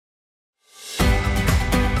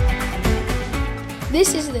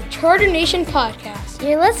This is the Charter Nation Podcast.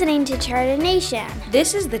 You're listening to Charter Nation.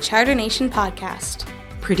 This is the Charter Nation Podcast.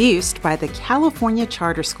 Produced by the California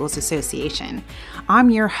Charter Schools Association. I'm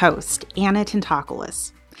your host, Anna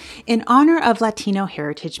Tentopoulos. In honor of Latino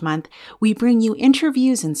Heritage Month, we bring you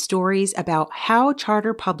interviews and stories about how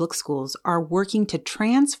charter public schools are working to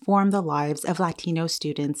transform the lives of Latino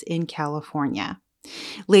students in California.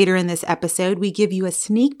 Later in this episode, we give you a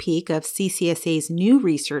sneak peek of CCSA's new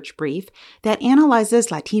research brief that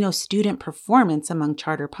analyzes Latino student performance among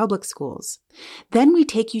charter public schools. Then we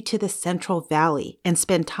take you to the Central Valley and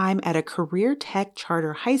spend time at a career tech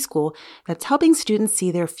charter high school that's helping students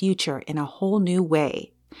see their future in a whole new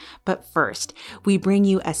way. But first, we bring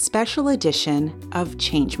you a special edition of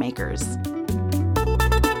Changemakers.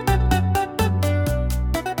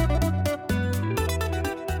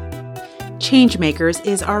 Changemakers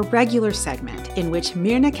is our regular segment in which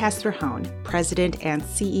Mirna Castrejón, President and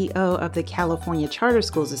CEO of the California Charter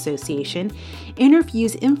Schools Association,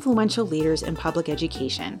 interviews influential leaders in public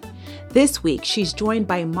education. This week, she's joined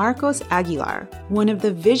by Marcos Aguilar, one of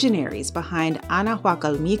the visionaries behind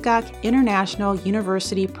Anahuacalmicac International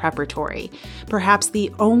University Preparatory, perhaps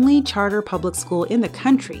the only charter public school in the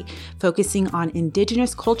country focusing on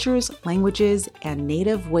indigenous cultures, languages, and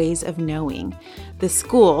native ways of knowing. The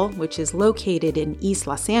school, which is located in East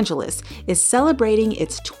Los Angeles, is celebrating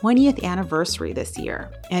its 20th anniversary this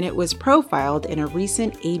year, and it was profiled in a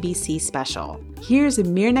recent ABC special. Here's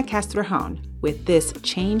Mirna Castrejón with this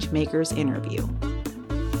Changemakers interview.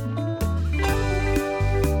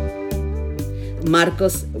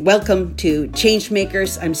 Marcos, welcome to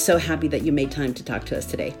Changemakers. I'm so happy that you made time to talk to us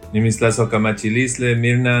today.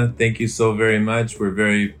 Mirna, thank you so very much. We're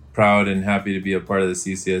very proud and happy to be a part of the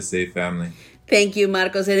CCSA family. Thank you,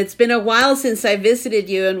 Marcos. And it's been a while since I visited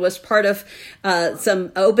you and was part of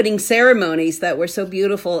some opening ceremonies that were so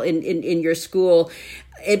beautiful in your school.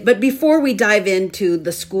 But before we dive into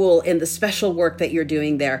the school and the special work that you're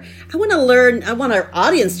doing there, I want our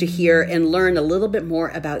audience to hear and learn a little bit more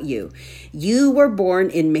about you. You were born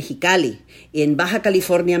in Mexicali, in Baja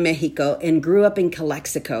California, Mexico, and grew up in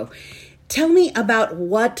Calexico. Tell me about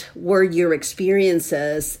what were your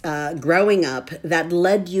experiences growing up that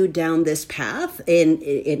led you down this path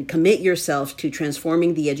and commit yourself to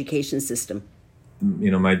transforming the education system.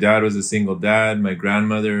 You know, my dad was a single dad. My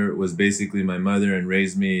grandmother was basically my mother and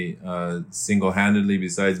raised me single-handedly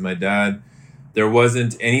besides my dad. There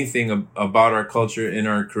wasn't anything about our culture in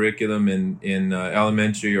our curriculum in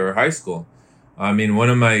elementary or high school. I mean, one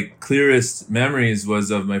of my clearest memories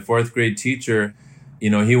was of my fourth grade teacher. You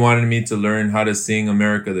know, he wanted me to learn how to sing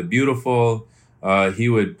America the Beautiful. He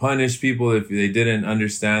would punish people if they didn't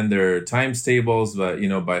understand their times tables, but, you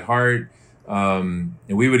know, by heart. And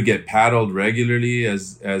we would get paddled regularly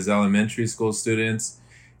as elementary school students.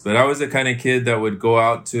 But I was the kind of kid that would go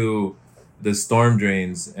out to the storm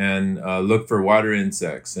drains and look for water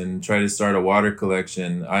insects and try to start a water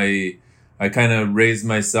collection. I kind of raised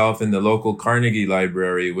myself in the local Carnegie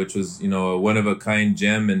Library, which was, you know, a one-of-a-kind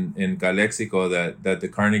gem in Calexico that the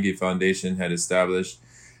Carnegie Foundation had established.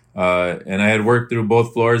 And I had worked through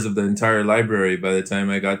both floors of the entire library by the time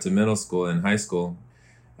I got to middle school and high school.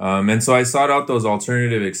 And so I sought out those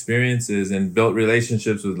alternative experiences and built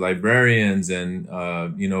relationships with librarians and,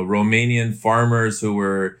 Romanian farmers who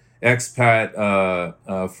were expat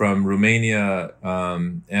from Romania.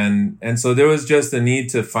 And so there was just a need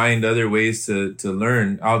to find other ways to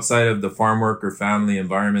learn outside of the farm worker family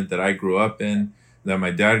environment that I grew up in, that my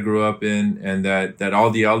dad grew up in, and that all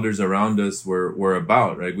the elders around us were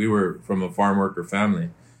about, right? We were from a farm worker family.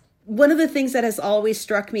 One of the things that has always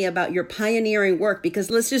struck me about your pioneering work,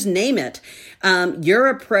 because let's just name it, your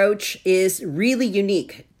approach is really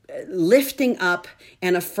unique. Lifting up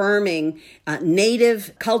and affirming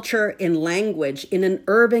native culture and language in an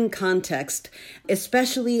urban context,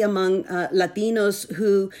 especially among Latinos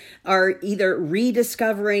who are either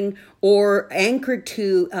rediscovering or anchored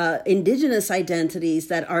to indigenous identities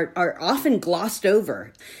that are often glossed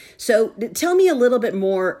over. So tell me a little bit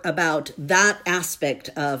more about that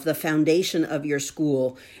aspect of the foundation of your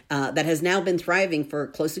school that has now been thriving for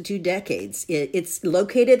close to 2 decades. It's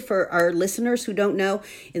located, for our listeners who don't know,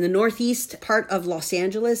 in the northeast part of Los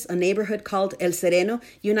Angeles, a neighborhood called El Sereno.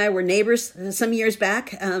 You and I were neighbors some years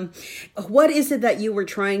back. What is it that you were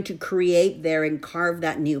trying to create there and carve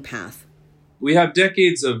that new path? We have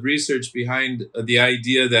decades of research behind the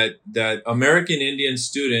idea that American Indian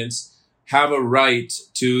students have a right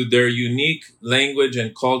to their unique language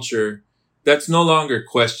and culture that's no longer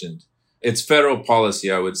questioned. It's federal policy,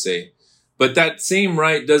 I would say. But that same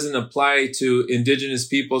right doesn't apply to indigenous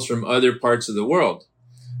peoples from other parts of the world.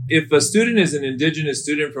 If a student is an indigenous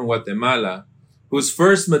student from Guatemala, whose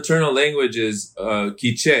first maternal language is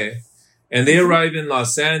Quiche, and they arrive in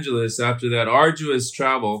Los Angeles after that arduous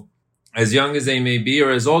travel, as young as they may be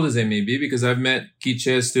or as old as they may be, because I've met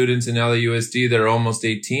Quiche students in LAUSD that are almost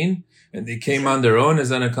 18, and they came on their own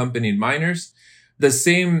as unaccompanied minors. The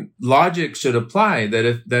same logic should apply,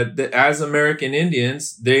 that as American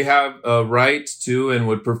Indians, they have a right to and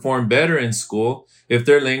would perform better in school if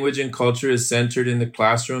their language and culture is centered in the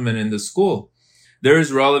classroom and in the school. There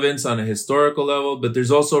is relevance on a historical level, but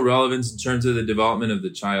there's also relevance in terms of the development of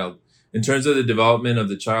the child, in terms of the development of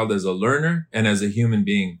the child as a learner and as a human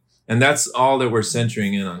being. And that's all that we're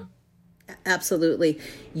centering in on. Absolutely.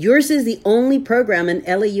 Yours is the only program in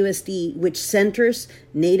LAUSD which centers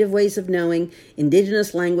Native ways of knowing,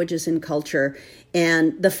 Indigenous languages and culture.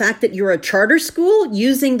 And the fact that you're a charter school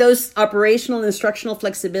using those operational and instructional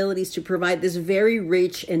flexibilities to provide this very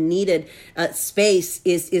rich and needed space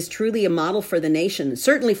is truly a model for the nation,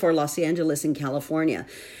 certainly for Los Angeles and California.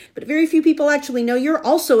 But very few people actually know you're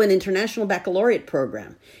also an international baccalaureate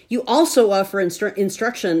program. You also offer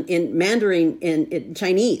instruction in Mandarin and in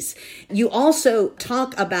Chinese. You also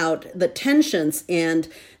talk about the tensions and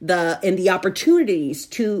the opportunities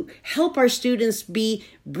to help our students be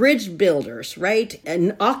bridge builders, right?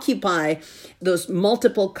 And occupy those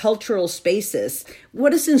multiple cultural spaces. What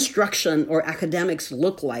does instruction or academics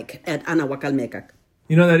look like at Anahuacalmecac?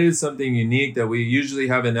 You know, that is something unique, that we usually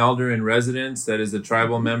have an elder in residence that is a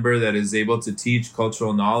tribal member that is able to teach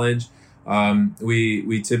cultural knowledge.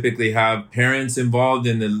 We typically have parents involved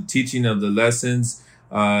in the teaching of the lessons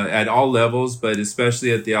at all levels, but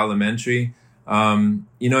especially at the elementary.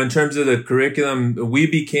 In terms of the curriculum, we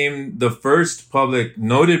became the first public,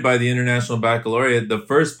 noted by the International Baccalaureate, the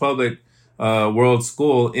first public world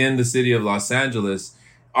school in the city of Los Angeles.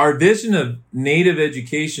 Our vision of Native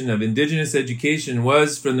education, of Indigenous education,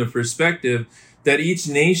 was from the perspective that each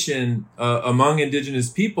nation among Indigenous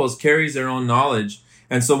peoples carries their own knowledge.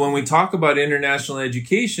 And so when we talk about international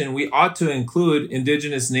education, we ought to include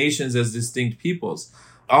Indigenous nations as distinct peoples.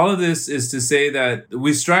 All of this is to say that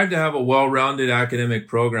we strive to have a well-rounded academic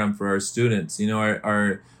program for our students. You know,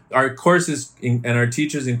 our courses and our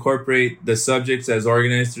teachers incorporate the subjects as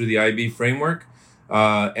organized through the IB framework.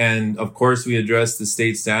 And of course, we address the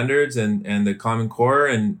state standards and the Common Core,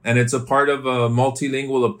 and it's a part of a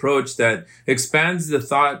multilingual approach that expands the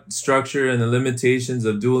thought structure and the limitations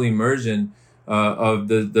of dual immersion, of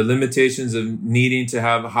the limitations of needing to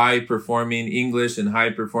have high performing English and high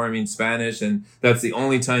performing Spanish, and that's the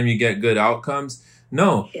only time you get good outcomes.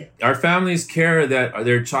 No, our families care that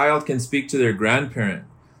their child can speak to their grandparent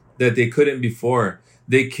that they couldn't before.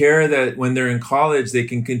 They care that when they're in college, they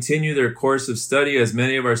can continue their course of study, as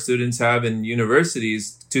many of our students have in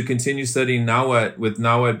universities, to continue studying Nahuatl, with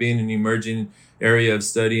Nahuatl being an emerging area of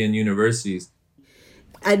study in universities.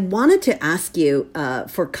 I wanted to ask you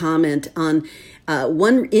for comment on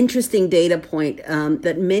one interesting data point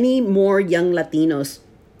that many more young Latinos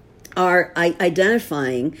are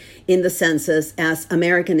identifying in the census as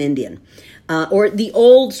American Indian. Or the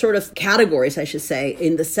old sort of categories, I should say,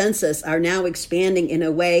 in the census are now expanding in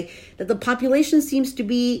a way that the population seems to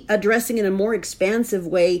be addressing in a more expansive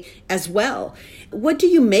way as well. What do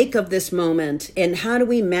you make of this moment, and how do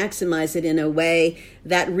we maximize it in a way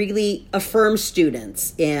that really affirms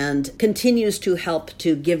students and continues to help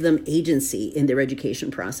to give them agency in their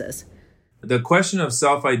education process? The question of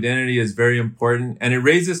self-identity is very important, and it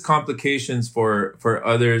raises complications for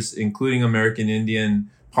others, including American Indian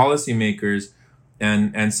policymakers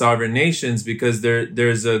and sovereign nations, because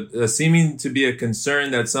there's a seeming to be a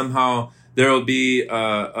concern that somehow there will be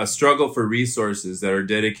a struggle for resources that are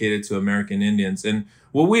dedicated to American Indians. And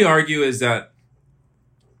what we argue is that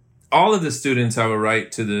all of the students have a right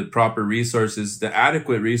to the proper resources, the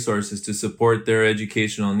adequate resources to support their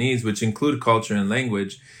educational needs, which include culture and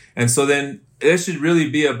language. And so then it should really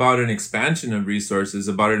be about an expansion of resources,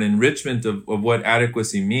 about an enrichment of what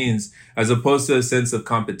adequacy means, as opposed to a sense of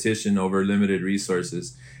competition over limited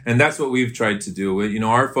resources. And that's what we've tried to do. You know,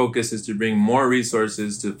 our focus is to bring more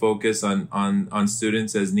resources to focus on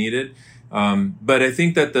students as needed. But I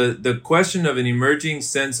think that the question of an emerging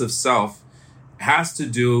sense of self has to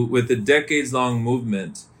do with the decades-long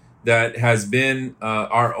movement that has been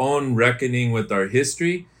our own reckoning with our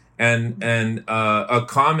history, and a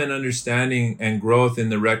common understanding and growth in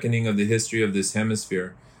the reckoning of the history of this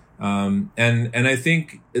hemisphere. And I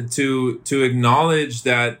think to acknowledge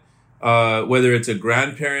that whether it's a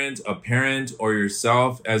grandparent, a parent, or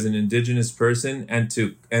yourself as an Indigenous person, and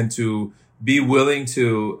to be willing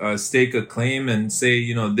to stake a claim and say,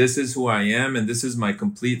 you know, this is who I am and this is my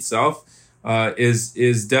complete self,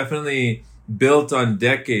 is definitely built on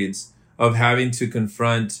decades of having to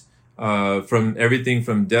confront from everything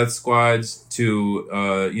from death squads to,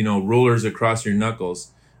 rulers across your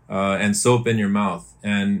knuckles, and soap in your mouth.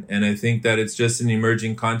 And I think that it's just an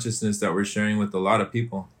emerging consciousness that we're sharing with a lot of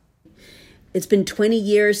people. It's been 20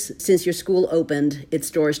 years since your school opened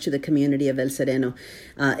its doors to the community of El Sereno.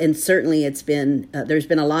 And certainly there's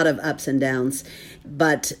been a lot of ups and downs,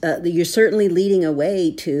 but you're certainly leading a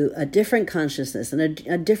way to a different consciousness and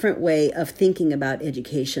a different way of thinking about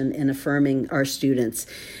education and affirming our students.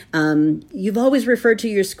 You've always referred to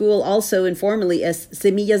your school also informally as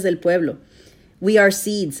Semillas del Pueblo. We are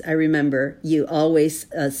seeds, I remember you always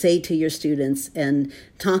say to your students and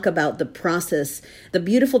talk about the process, the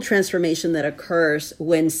beautiful transformation that occurs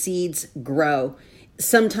when seeds grow,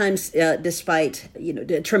 sometimes despite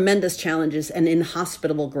the tremendous challenges and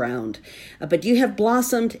inhospitable ground. But you have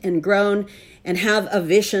blossomed and grown and have a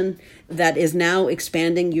vision that is now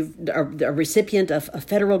expanding. You are a recipient of a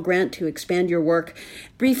federal grant to expand your work.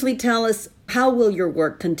 Briefly tell us, how will your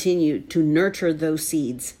work continue to nurture those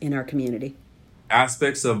seeds in our community?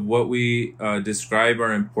 Aspects of what we describe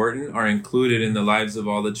are important are included in the lives of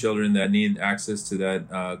all the children that need access to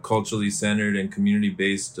that culturally centered and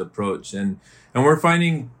community-based approach. And we're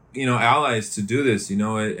finding, allies to do this,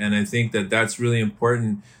 and I think that that's really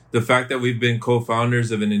important. The fact that we've been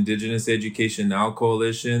co-founders of an Indigenous Education Now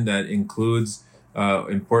coalition that includes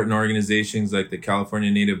important organizations like the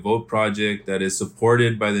California Native Vote Project, that is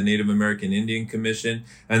supported by the Native American Indian Commission,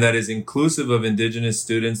 and that is inclusive of Indigenous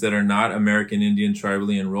students that are not American Indian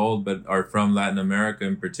tribally enrolled, but are from Latin America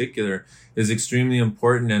in particular, is extremely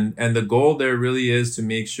important. And the goal there really is to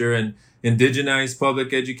make sure and indigenize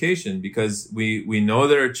public education, because we know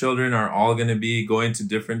that our children are all going to be going to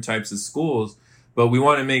different types of schools, but we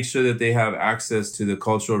want to make sure that they have access to the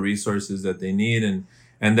cultural resources that they need.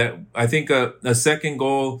 And that I think a second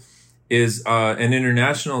goal is an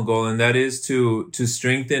international goal, and that is to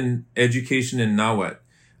strengthen education in Nahuatl.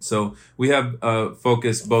 So we have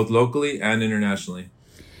focus both locally and internationally.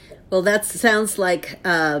 Well, that sounds like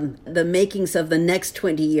the makings of the next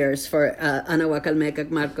 20 years for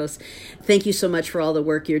Anahuac Marcos. Thank you so much for all the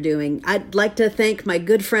work you're doing. I'd like to thank my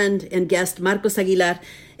good friend and guest, Marcos Aguilar,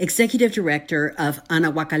 Executive Director of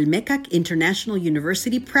Anahuac International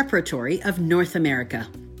University Preparatory of North America.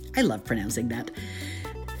 I love pronouncing that.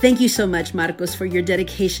 Thank you so much, Marcos, for your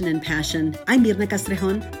dedication and passion. I'm Mirna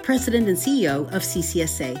Castrejon, President and CEO of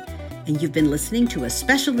CCSA, and you've been listening to a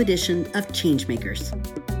special edition of Changemakers.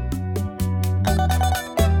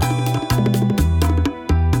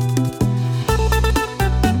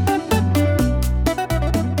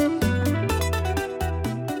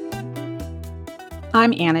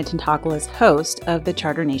 I'm Anna Tentopoulos, host of the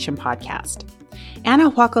Charter Nation podcast.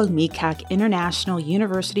 Anahuac International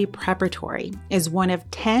University Preparatory is one of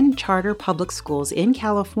 10 charter public schools in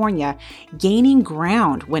California gaining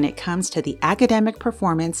ground when it comes to the academic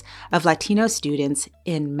performance of Latino students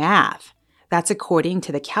in math. That's according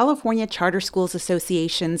to the California Charter Schools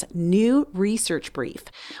Association's new research brief,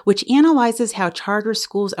 which analyzes how charter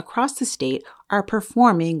schools across the state are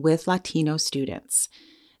performing with Latino students.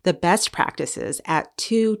 The best practices at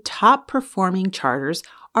 2 top-performing charters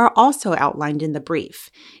are also outlined in the brief.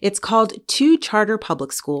 It's called 2 Charter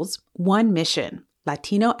Public Schools, 1 Mission,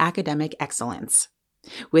 Latino Academic Excellence.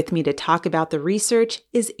 With me to talk about the research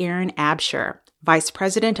is Erin Absher, Vice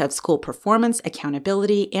President of School Performance,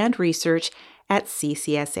 Accountability, and Research at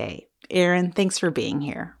CCSA. Erin, thanks for being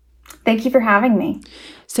here. Thank you for having me.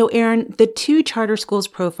 So, Erin, the 2 charter schools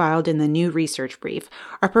profiled in the new research brief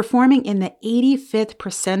are performing in the 85th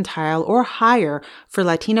percentile or higher for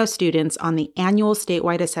Latino students on the annual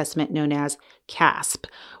statewide assessment known as CASP,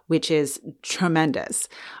 which is tremendous.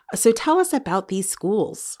 So tell us about these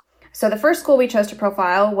schools. So the first school we chose to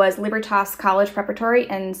profile was Libertas College Preparatory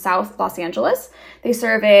in South Los Angeles. They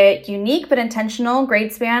serve a unique but intentional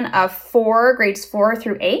grade span of grades 4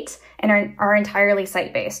 through 8, and are entirely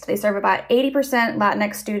site-based. They serve about 80%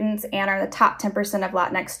 Latinx students and are the top 10% of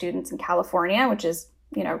Latinx students in California, which is,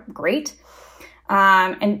 great.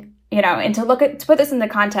 And to put this into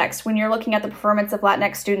context, when you're looking at the performance of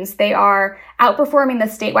Latinx students, they are outperforming the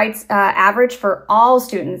statewide average for all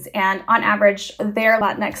students. And on average, their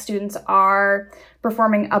Latinx students are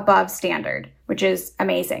performing above standard, which is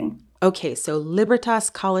amazing. Okay, so Libertas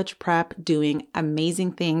College Prep doing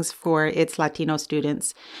amazing things for its Latino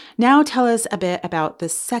students. Now tell us a bit about the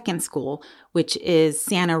second school, which is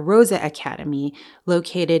Santa Rosa Academy,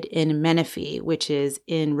 located in Menifee, which is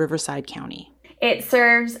in Riverside County. It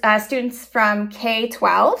serves students from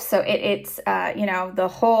K-12, so it's the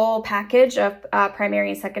whole package of primary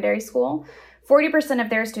and secondary school. 40% of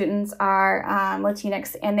their students are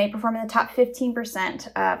Latinx, and they perform in the top 15%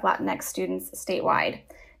 of Latinx students statewide.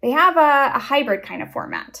 they have a hybrid kind of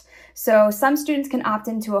format. So some students can opt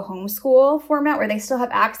into a homeschool format where they still have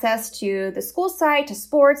access to the school site, to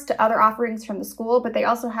sports, to other offerings from the school, but they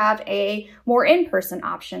also have a more in-person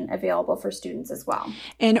option available for students as well.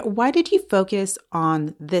 And why did you focus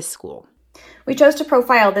on this school? We chose to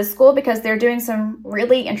profile this school because they're doing some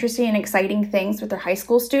really interesting and exciting things with their high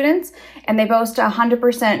school students, and they boast a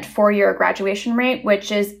 100% four-year graduation rate, which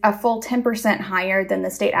is a full 10% higher than the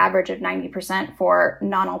state average of 90% for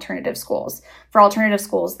non-alternative schools. For alternative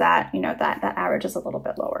schools, that average is a little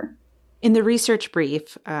bit lower. In the research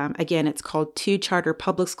brief, again, it's called Two Charter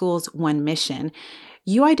Public Schools, One Mission.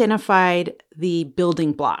 You identified the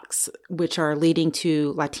building blocks, which are leading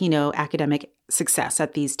to Latino academic success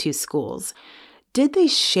at these two schools. Did they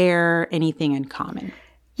share anything in common?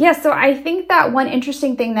 Yeah, so I think that one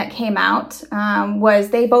interesting thing that came out was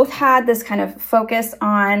they both had this kind of focus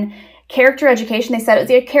on character education. They said it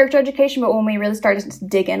was a character education, but when we really started to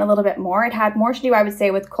dig in a little bit more, it had more to do, I would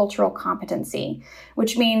say, with cultural competency,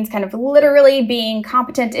 which means kind of literally being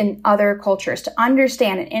competent in other cultures, to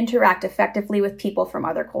understand and interact effectively with people from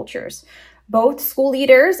other cultures. Both school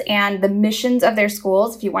leaders and the missions of their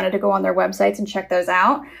schools, if you wanted to go on their websites and check those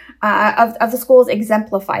out, of the schools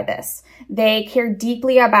exemplify this. They care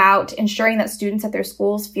deeply about ensuring that students at their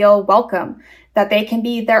schools feel welcome, that they can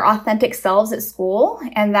be their authentic selves at school,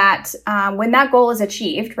 and that when that goal is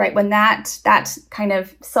achieved, right, when that kind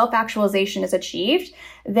of self-actualization is achieved,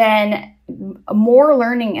 then more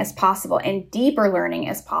learning is possible and deeper learning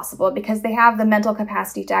is possible because they have the mental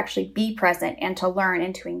capacity to actually be present and to learn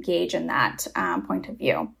and to engage in that point of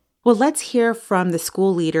view. Well, let's hear from the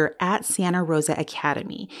school leader at Santa Rosa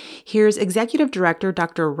Academy. Here's Executive Director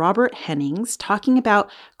Dr. Robert Hennings talking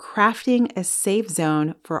about crafting a safe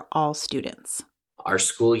zone for all students. Our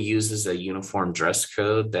school uses a uniform dress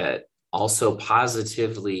code that also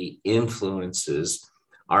positively influences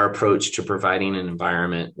our approach to providing an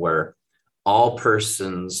environment where all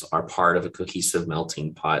persons are part of a cohesive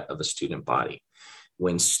melting pot of a student body.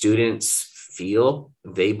 When students feel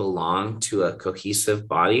they belong to a cohesive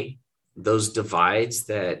body, those divides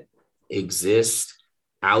that exist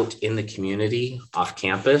out in the community off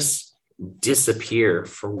campus disappear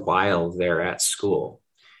for a while they're at school.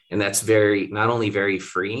 And that's not only very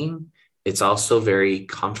freeing, it's also very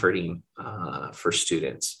comforting for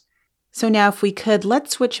students. So now if we could,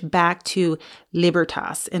 let's switch back to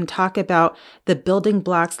Libertas and talk about the building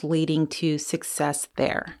blocks leading to success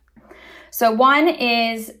there. So one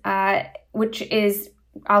is, I'll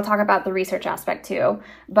talk about the research aspect too,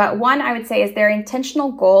 but one I would say is their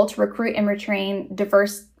intentional goal to recruit and retain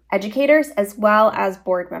diverse educators as well as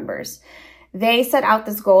board members. They set out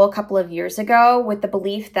this goal a couple of years ago with the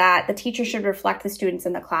belief that the teacher should reflect the students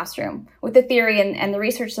in the classroom, with the theory, and the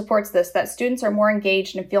research supports this, that students are more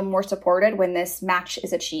engaged and feel more supported when this match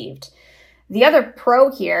is achieved. The other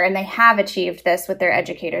pro here, and they have achieved this with their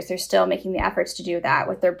educators, they're still making the efforts to do that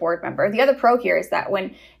with their board member. The other pro here is that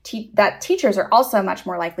that teachers are also much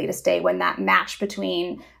more likely to stay when that match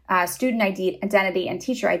between student identity and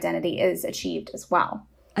teacher identity is achieved as well.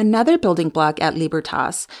 Another building block at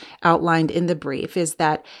Libertas outlined in the brief is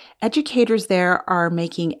that educators there are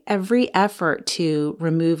making every effort to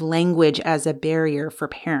remove language as a barrier for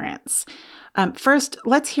parents. First,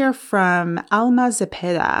 let's hear from Alma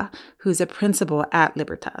Zepeda, who's a principal at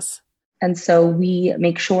Libertas. And so we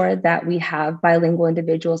make sure that we have bilingual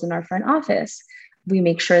individuals in our front office. We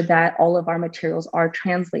make sure that all of our materials are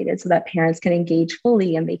translated so that parents can engage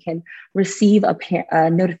fully and they can receive a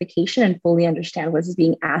notification and fully understand what is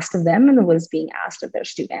being asked of them and what is being asked of their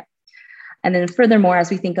student. And then furthermore,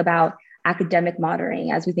 as we think about academic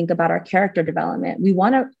monitoring, as we think about our character development, we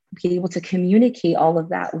want to be able to communicate all of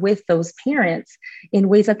that with those parents in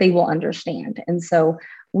ways that they will understand. And so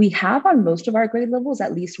we have on most of our grade levels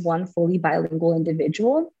at least one fully bilingual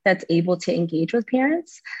individual that's able to engage with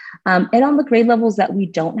parents. And on the grade levels that we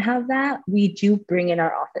don't have that, we do bring in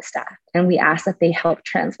our office staff and we ask that they help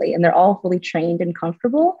translate. And they're all fully trained and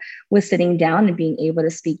comfortable with sitting down and being able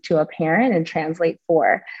to speak to a parent and translate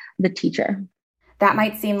for the teacher. That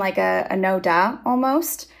might seem like a no-duh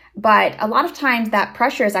almost, but a lot of times that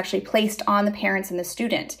pressure is actually placed on the parents and the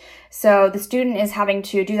student. So the student is having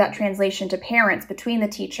to do that translation to parents between the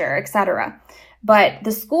teacher, etc. But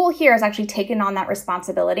the school here has actually taken on that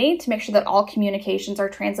responsibility to make sure that all communications are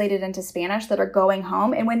translated into Spanish that are going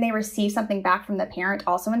home. And when they receive something back from the parent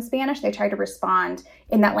also in Spanish, they try to respond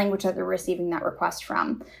in that language that they're receiving that request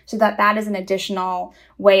from. So that is an additional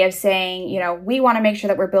way of saying, we want to make sure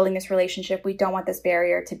that we're building this relationship. We don't want this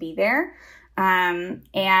barrier to be there. And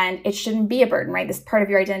it shouldn't be a burden, right? This part of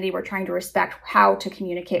your identity, we're trying to respect how to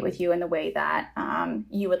communicate with you in the way that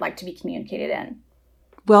you would like to be communicated in.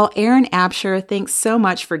 Well, Erin Absher, thanks so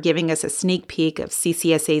much for giving us a sneak peek of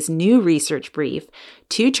CCSA's new research brief,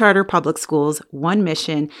 2 Charter Public Schools, 1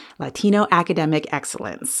 Mission, Latino Academic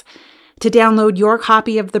Excellence. To download your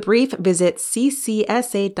copy of the brief, visit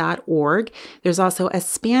ccsa.org. There's also a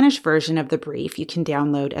Spanish version of the brief you can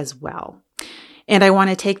download as well. And I want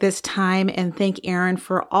to take this time and thank Erin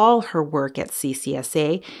for all her work at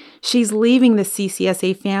CCSA. She's leaving the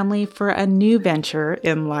CCSA family for a new venture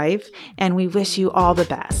in life, and we wish you all the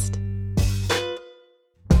best.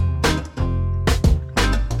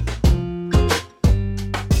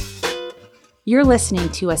 You're listening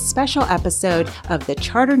to a special episode of the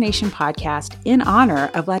Charter Nation podcast in honor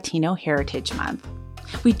of Latino Heritage Month.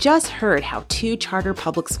 We just heard how 2 charter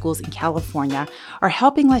public schools in California are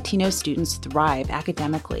helping Latino students thrive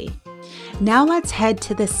academically. Now let's head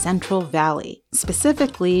to the Central Valley,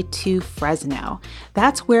 specifically to Fresno.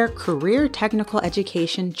 That's where Career Technical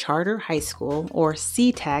Education Charter High School, or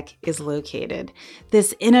CTEC, is located.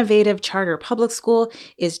 This innovative charter public school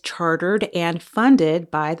is chartered and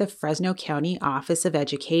funded by the Fresno County Office of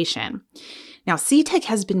Education. Now, CTEC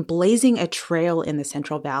has been blazing a trail in the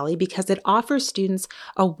Central Valley because it offers students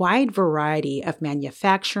a wide variety of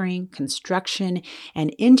manufacturing, construction,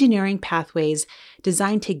 and engineering pathways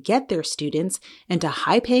designed to get their students into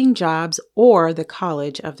high-paying jobs or the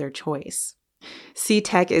college of their choice.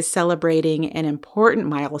 CTEC is celebrating an important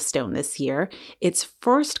milestone this year. Its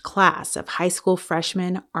first class of high school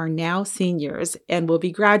freshmen are now seniors and will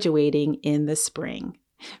be graduating in the spring.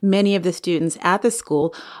 Many of the students at the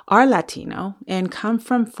school are Latino and come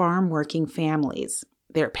from farm-working families.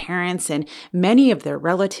 Their parents and many of their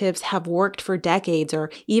relatives have worked for decades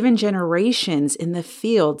or even generations in the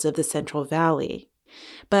fields of the Central Valley.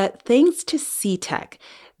 But thanks to CTEC,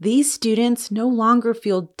 these students no longer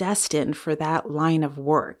feel destined for that line of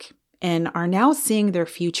work and are now seeing their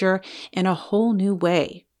future in a whole new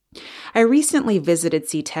way. I recently visited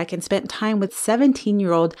CTEC and spent time with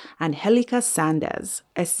 17-year-old Angelica Sandez,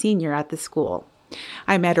 a senior at the school.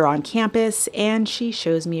 I met her on campus, and she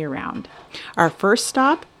shows me around. Our first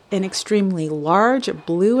stop, an extremely large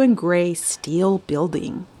blue and gray steel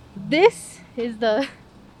building. This is the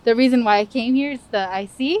reason why I came here. It's the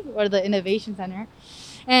IC, or the Innovation Center.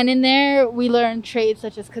 And in there, we learn trades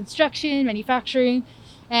such as construction, manufacturing,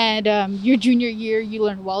 and your junior year, you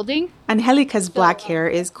learn welding. Angelica's black hair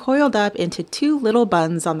is coiled up into 2 little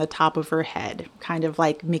buns on the top of her head, kind of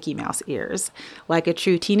like Mickey Mouse ears. Like a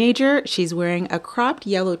true teenager, she's wearing a cropped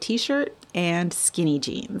yellow t-shirt and skinny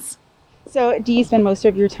jeans. So do you spend most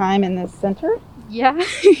of your time in this center? Yeah,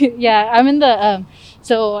 yeah. I'm in the,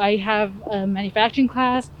 so I have a manufacturing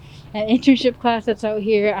class, an internship class that's out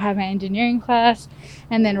here. I have an engineering class,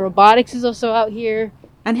 and then robotics is also out here.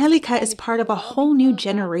 Angelica is part of a whole new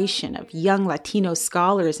generation of young Latino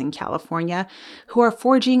scholars in California who are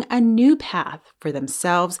forging a new path for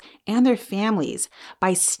themselves and their families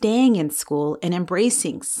by staying in school and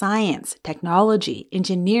embracing science, technology,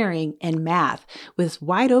 engineering, and math with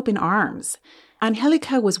wide open arms.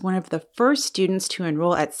 Angelica was one of the first students to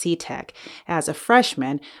enroll at CTEC as a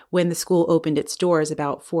freshman when the school opened its doors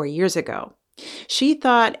about 4 years ago. She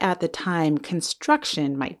thought at the time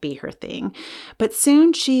construction might be her thing, but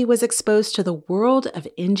soon she was exposed to the world of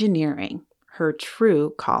engineering, her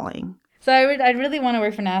true calling. So I'd really want to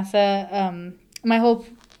work for NASA. My whole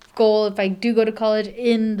goal, if I do go to college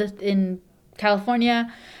in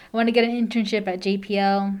California, I want to get an internship at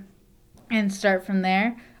JPL and start from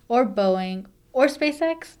there, or Boeing, or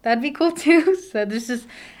SpaceX. That'd be cool too. So this is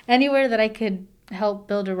anywhere that I could help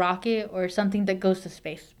build a rocket or something that goes to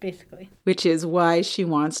space, basically. Which is why she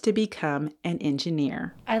wants to become an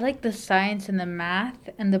engineer. I like the science and the math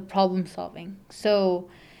and the problem solving. So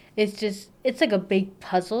it's like a big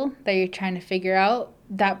puzzle that you're trying to figure out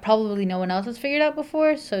that probably no one else has figured out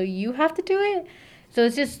before, so you have to do it. So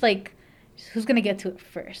it's just like, who's going to get to it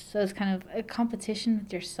first? So it's kind of a competition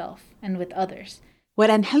with yourself and with others. What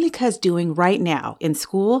Angelica is doing right now in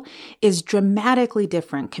school is dramatically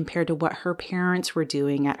different compared to what her parents were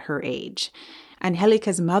doing at her age.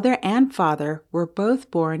 Angelica's mother and father were both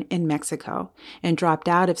born in Mexico and dropped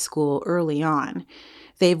out of school early on.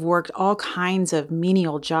 They've worked all kinds of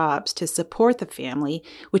menial jobs to support the family,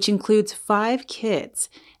 which includes 5 kids.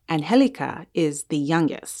 Angelica is the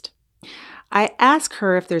youngest. I asked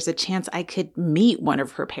her if there's a chance I could meet one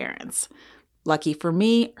of her parents. Lucky for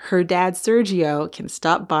me, her dad, Sergio, can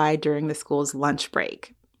stop by during the school's lunch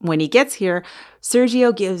break. When he gets here,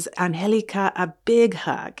 Sergio gives Angelica a big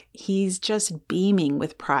hug. He's just beaming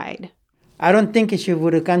with pride. I don't think if she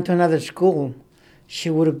would have gone to another school,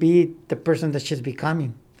 she would be the person that she's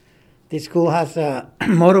becoming. This school has a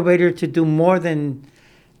motivator to do more than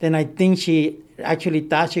than I think she actually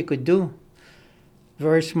thought she could do.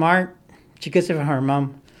 Very smart. She gets it from her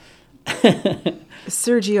mom.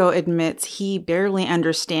 Sergio admits he barely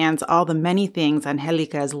understands all the many things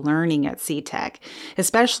Angelica is learning at CTEC,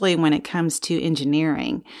 especially when it comes to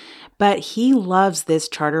engineering. But he loves this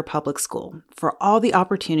charter public school for all the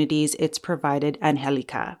opportunities it's provided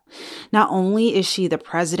Angelica. Not only is she the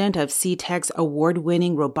president of CTEC's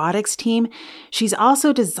award-winning robotics team, she's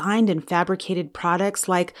also designed and fabricated products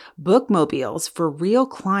like bookmobiles for real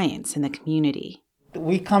clients in the community.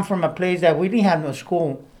 We come from a place that we didn't have no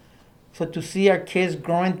school. So to see our kids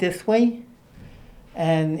growing this way,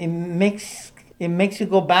 and it makes you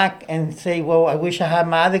go back and say, well, I wish I had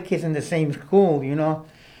my other kids in the same school, you know,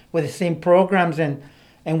 with the same programs and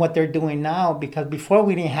what they're doing now, because before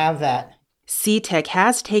we didn't have that. CTEC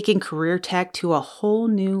has taken career tech to a whole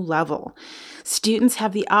new level. Students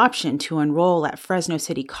have the option to enroll at Fresno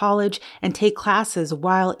City College and take classes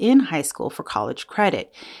while in high school for college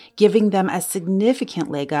credit, giving them a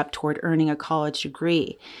significant leg up toward earning a college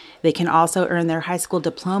degree. They can also earn their high school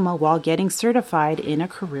diploma while getting certified in a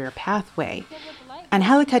career pathway.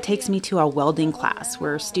 Angelica takes me to a welding class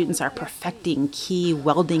where students are perfecting key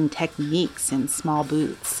welding techniques in small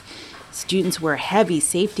booths. Students wear heavy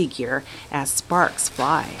safety gear as sparks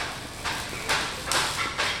fly.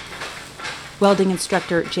 Welding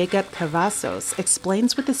instructor Jacob Cavazos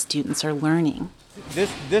explains what the students are learning.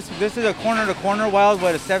 This is a corner-to-corner weld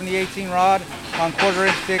with a 70-18 rod on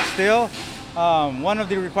quarter-inch thick steel. One of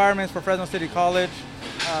the requirements for Fresno City College.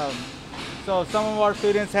 So some of our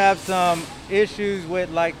students have some issues with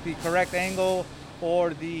like the correct angle or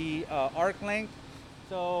the arc length.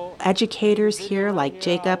 So educators here, like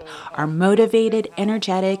Jacob, are motivated,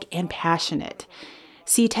 energetic, and passionate.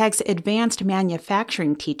 CTEC's advanced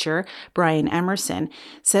manufacturing teacher, Brian Emerson,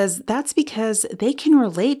 says that's because they can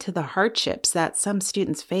relate to the hardships that some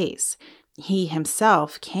students face. He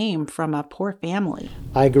himself came from a poor family.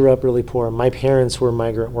 I grew up really poor. My parents were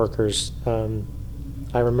migrant workers.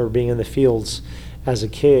 I remember being in the fields as a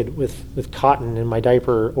kid with cotton in my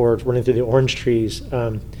diaper or running through the orange trees.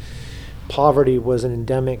 Poverty was an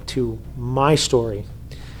endemic to my story,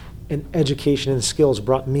 and education and skills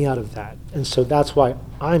brought me out of that. And so that's why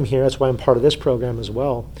I'm here. That's why I'm part of this program as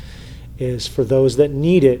well, is for those that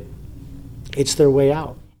need it, it's their way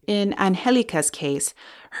out. In Angelica's case,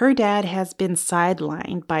 her dad has been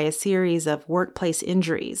sidelined by a series of workplace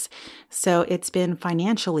injuries, so it's been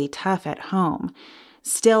financially tough at home.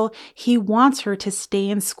 Still, he wants her to stay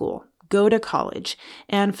in school, go to college,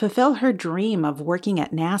 and fulfill her dream of working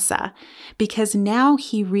at NASA, because now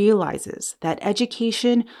he realizes that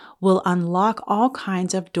education will unlock all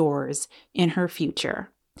kinds of doors in her future.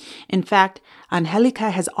 In fact, Angelica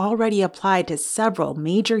has already applied to several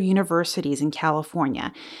major universities in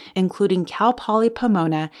California, including Cal Poly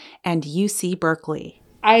Pomona and UC Berkeley.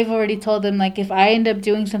 I've already told them, like, if I end up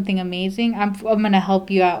doing something amazing, I'm going to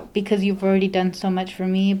help you out because you've already done so much for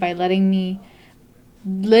me by letting me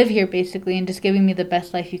live here, basically, and just giving me the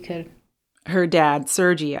best life you could. Her dad,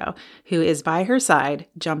 Sergio, who is by her side,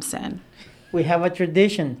 jumps in. We have a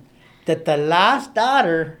tradition that the last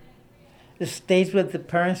daughter stays with the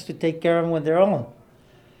parents to take care of them when they're old.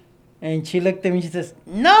 And she looked at me and she says,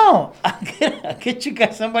 no, I'll get you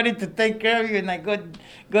guys somebody to take care of you, and I go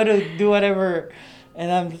to do whatever. And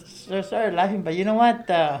I'm so sorry laughing, but you know what?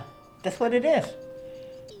 That's what it is.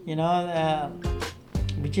 You know,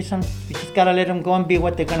 we just gotta let them go and be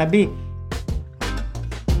what they're gonna be.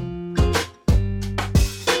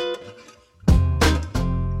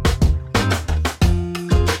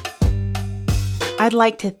 I'd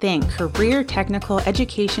like to thank Career Technical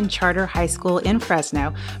Education Charter High School in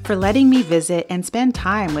Fresno for letting me visit and spend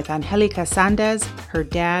time with Angelica Sandez, her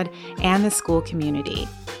dad, and the school community.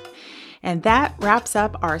 And that wraps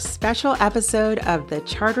up our special episode of the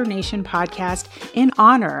Charter Nation podcast in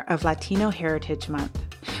honor of Latino Heritage Month.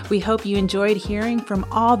 We hope you enjoyed hearing from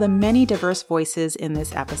all the many diverse voices in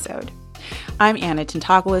this episode. I'm Anna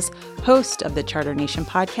Tentopoulos, host of the Charter Nation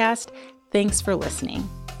podcast. Thanks for listening.